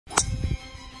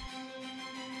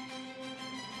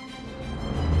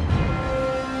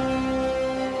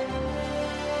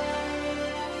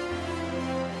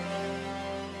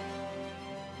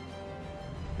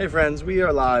Hey friends, we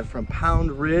are live from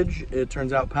Pound Ridge. It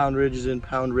turns out Pound Ridge is in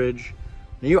Pound Ridge,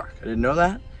 New York. I didn't know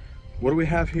that. What do we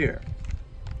have here?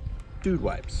 Dude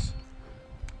wipes.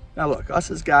 Now look,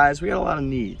 us as guys, we got a lot of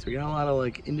needs. We got a lot of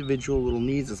like individual little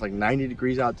needs. It's like 90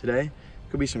 degrees out today.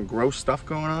 Could be some gross stuff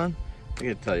going on. I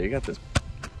gotta tell you, I got this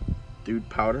dude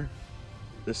powder,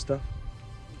 this stuff.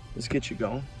 This gets you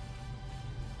going.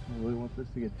 I don't really want this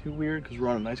to get too weird because we're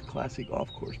on a nice classy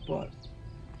golf course, but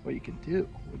what you can do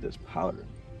with this powder,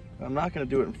 I'm not going to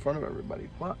do it in front of everybody,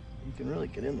 but you can really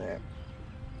get in there.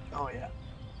 Oh yeah.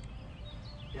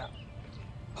 Yeah.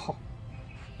 Oh,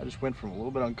 I just went from a little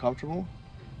bit uncomfortable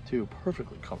to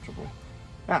perfectly comfortable.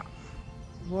 Now,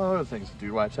 one of the things that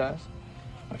Dude Wipes has,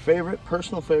 my favorite,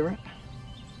 personal favorite,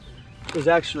 is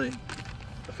actually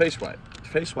a face wipe.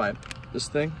 Face wipe, this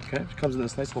thing, okay, it comes in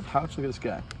this nice little pouch. Look at this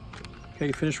guy. Okay,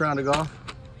 you finish a round of golf,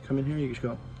 you come in here, you just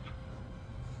go,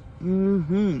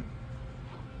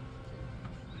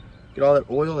 get all that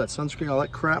oil, that sunscreen, all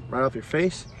that crap right off your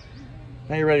face.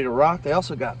 Now you're ready to rock. They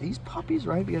also got these puppies,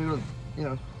 right? You gotta go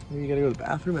to, maybe you gotta go to the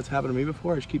bathroom. That's happened to me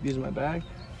before. I just keep these in my bag.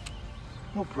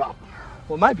 No problem.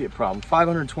 Well, it might be a problem.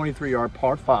 523 yard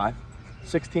par 5,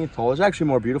 16th hole. There's actually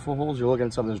more beautiful holes. You're looking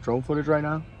at some of this drone footage right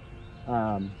now.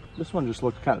 This one just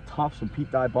looked kind of tough. Some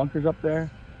Pete Dye bunkers up there.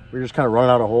 We're just kind of running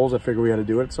out of holes. I figured we had to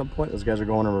do it at some point. Those guys are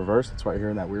going in reverse. That's why you're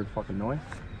hearing that weird fucking noise.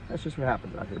 That's just what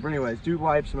happens out here. But anyways, Dude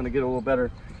Wipes. I'm gonna get a little better,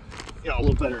 a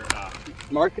little better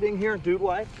marketing here. Dude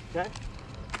Wipes, okay?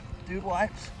 Dude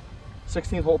Wipes.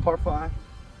 16th hole, par 5.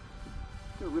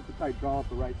 Gonna rip the tight draw off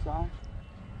the right side.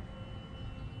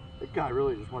 That guy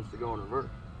really just wants to go in reverse.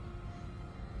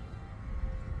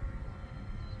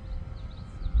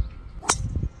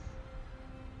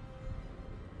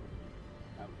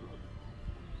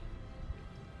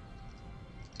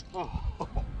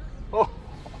 Oh,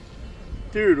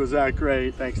 dude, was that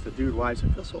great? Thanks to Dude Wipes. I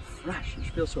feel so fresh. I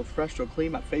just feel so fresh, so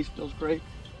clean. My face feels great.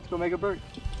 Let's go make a birdie.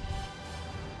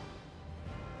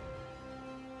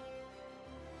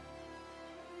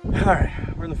 All right,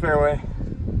 we're in the fairway.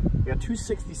 We got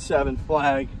 267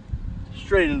 flag,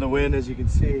 straight into the wind, as you can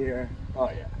see here. Oh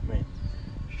yeah, I mean,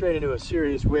 straight into a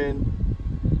serious wind.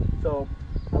 So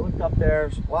I looked up there.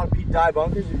 There's a lot of Pete Dye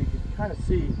bunkers, and you can kind of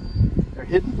see they're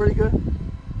hitting pretty good.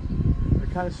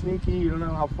 Kind of sneaky. You don't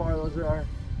know how far those are.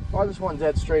 Farthest one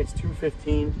dead straight is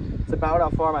 215. It's about how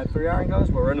far my 3-iron goes,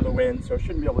 but we're into the wind, so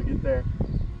shouldn't be able to get there.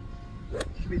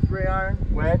 Should be 3-iron,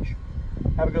 wedge.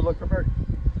 Have a good look for birdie.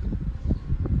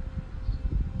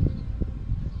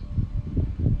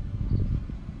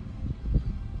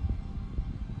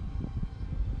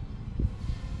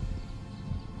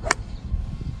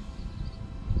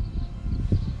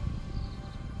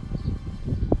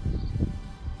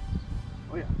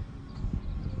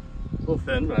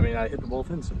 Thin, but I mean, I hit the ball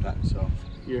thin sometimes, so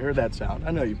you heard that sound.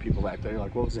 I know you people back there, you're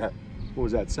like, what was that? What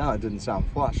was that sound? It didn't sound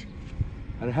flush.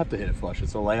 I didn't have to hit it flush.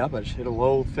 It's a layup. I just hit a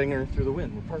low finger through the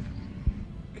wind. We're perfect.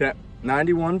 Okay,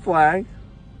 91 flag.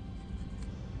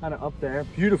 Kind of up there.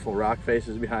 Beautiful rock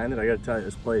faces behind it. I got to tell you,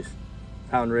 this place,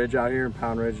 Pound Ridge out here in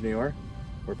Pound Ridge, New York,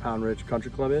 where Pound Ridge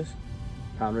Country Club is.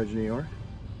 Pound Ridge, New York.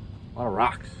 A lot of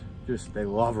rocks. Just, they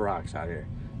love rocks out here.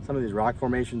 Some of these rock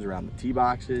formations around the tee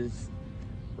boxes.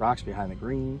 Rocks behind the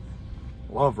green.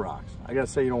 Love rocks. I gotta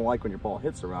say, you don't like when your ball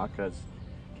hits the rock because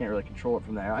you can't really control it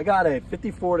from there. I got a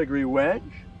 54-degree wedge,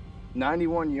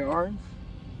 91 yards,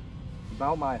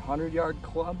 about my 100-yard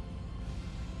club.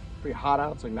 Pretty hot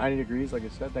out. It's like 90 degrees, like I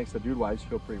said. Thanks to Dude Wipes,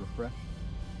 feel pretty refreshed.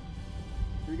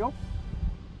 Here you go.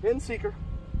 Pin seeker.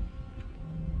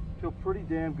 Feel pretty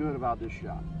damn good about this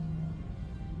shot.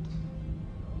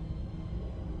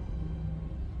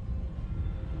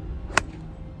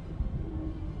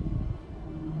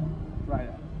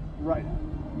 Right out.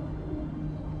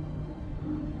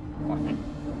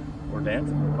 We're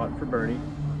dancing, we're putting for birdie.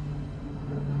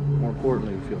 More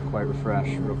importantly, we feel quite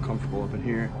refreshed, real comfortable up in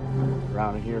here.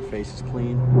 Around in here, face is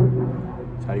clean.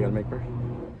 That's how you gotta make birdie.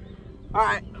 All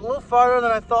right, a little farther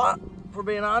than I thought, if we're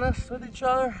being honest with each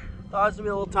other. Thought it was gonna be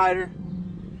a little tighter.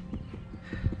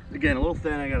 Again, a little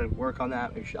thin, I gotta work on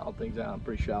that, maybe shallow things out. I'm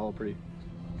pretty shallow, pretty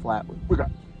flat. We're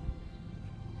good.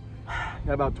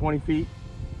 Got about 20 feet.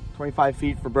 25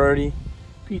 feet for birdie.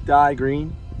 Pete Dye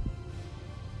green.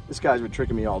 This guy's been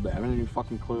tricking me all day. I have any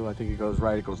fucking clue. I think it goes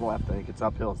right, it goes left. I think it's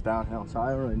uphill, it's downhill. So I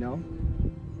don't really know.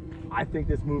 I think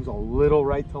this moves a little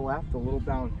right to left, a little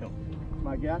downhill. That's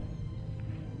my guess.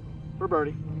 For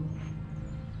birdie.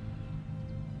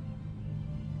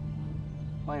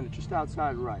 Playing it just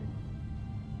outside right.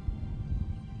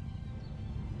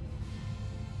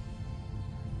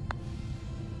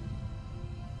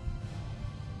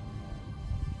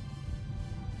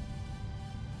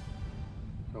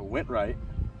 So went right,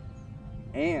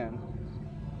 and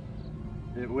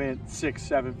it went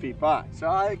 6-7 feet by. So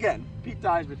again, Pete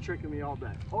Dye's been tricking me all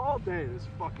day. All day, this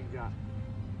fucking guy.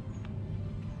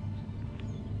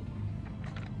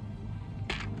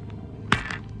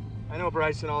 I know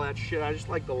Bryce and all that shit. I just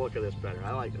like the look of this better.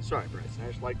 I like it. Sorry, Bryce. I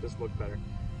just like this look better.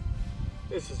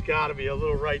 This has got to be a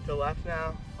little right to left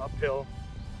now, uphill.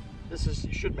 This is,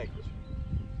 you should make this.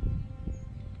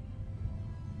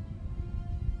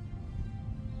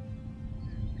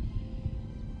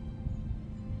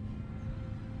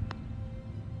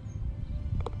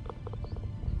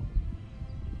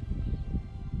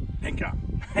 Thank God.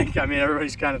 I mean,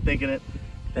 everybody's kind of thinking it.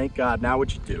 Thank God. Now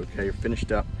what you do, okay, you're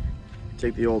finished up. You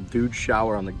take the old dude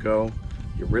shower on the go.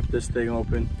 You rip this thing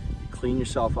open. You clean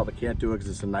yourself up. I can't do it because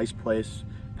it's a nice place.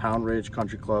 Pound Ridge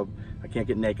Country Club. I can't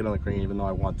get naked on the green even though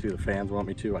I want to. The fans want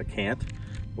me to. I can't.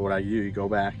 But what I do, you go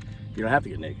back. You don't have to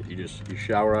get naked. You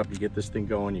shower up. You get this thing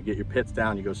going. You get your pits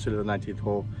down. You go sit at the 19th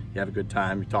hole. You have a good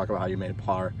time. You talk about how you made a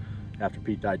par after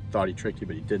Pete Dye thought he tricked you,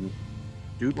 but he didn't.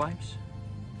 Dude wipes.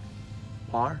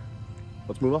 Par.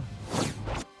 Let's move on.